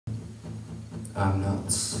I'm not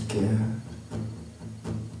scared.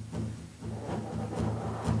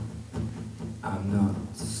 I'm not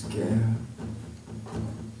scared.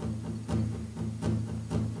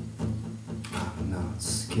 I'm not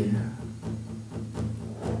scared.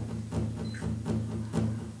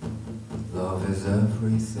 Love is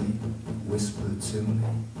everything, whisper to me.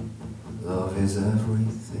 Love is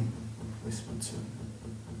everything, whisper to me.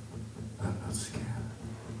 I'm not scared.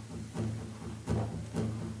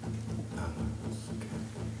 I'm not scared.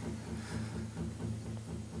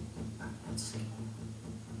 I'm not scared.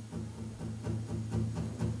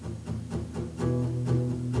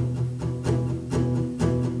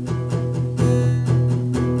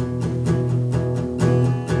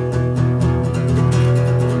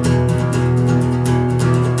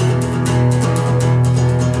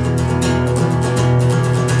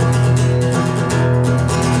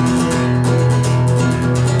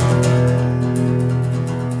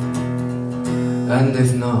 And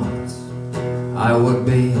if not, I would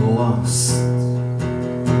be lost.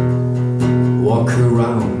 Walk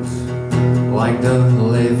around like the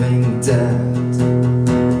living dead,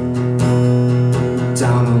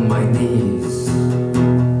 down on my knees,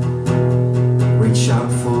 reach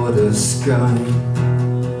out for the sky,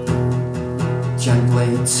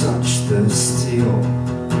 gently touch the steel.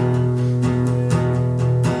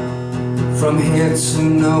 From here to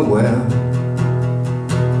nowhere,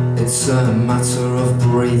 it's a matter of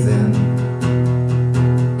breathing.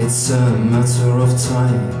 It's a matter of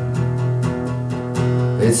time.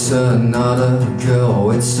 It's another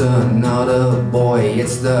girl, it's another boy.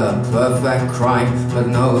 It's the perfect crime, but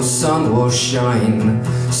no sun will shine.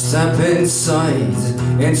 Step inside,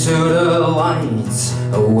 into the light,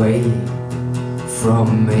 away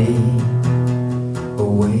from me,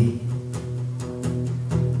 away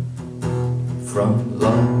from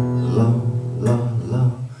love, love, love,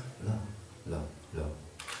 love.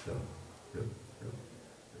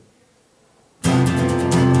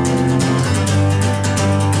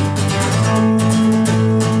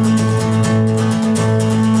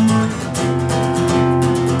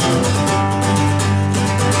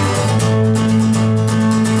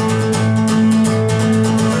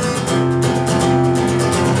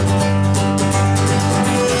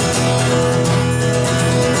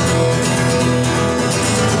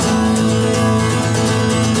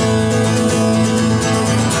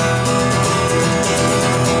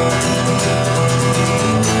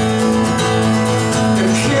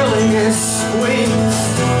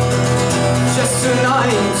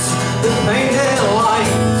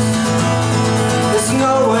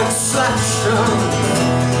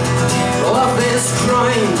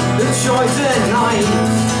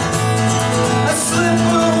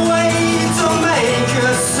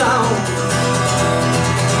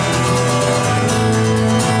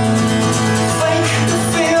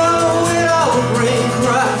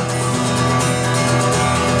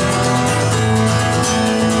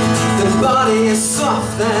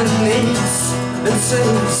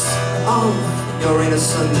 Of your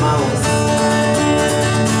innocent mouth.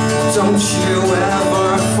 Don't you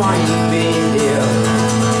ever find me here,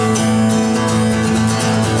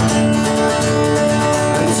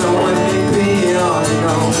 and don't let me be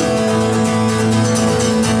unknown.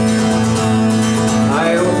 I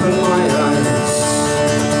open my eyes,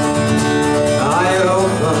 I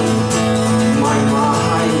open my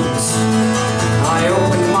mind, I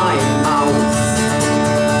open my mouth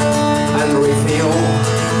and reveal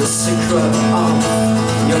the secret of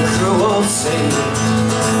your cruelty.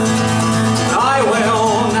 I will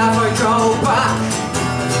never go back.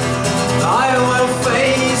 I will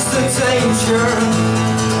face the danger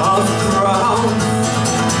of growth.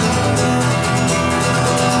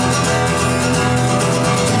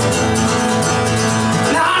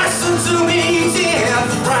 Now listen to me, dear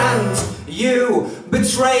friend. You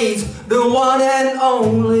betrayed the one and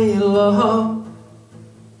only love.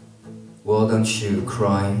 Well, don't you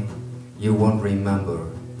cry, you won't remember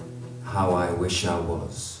how I wish I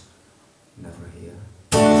was never here.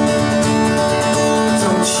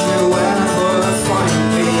 Don't you ever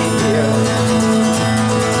find me here,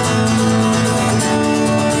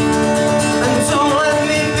 and don't let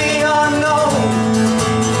me be unknown.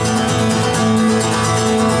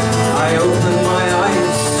 I open my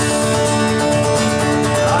eyes,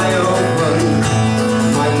 I open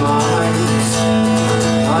my mind,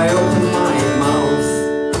 I open my mouth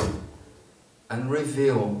and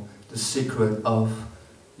reveal the secret of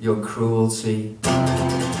your cruelty.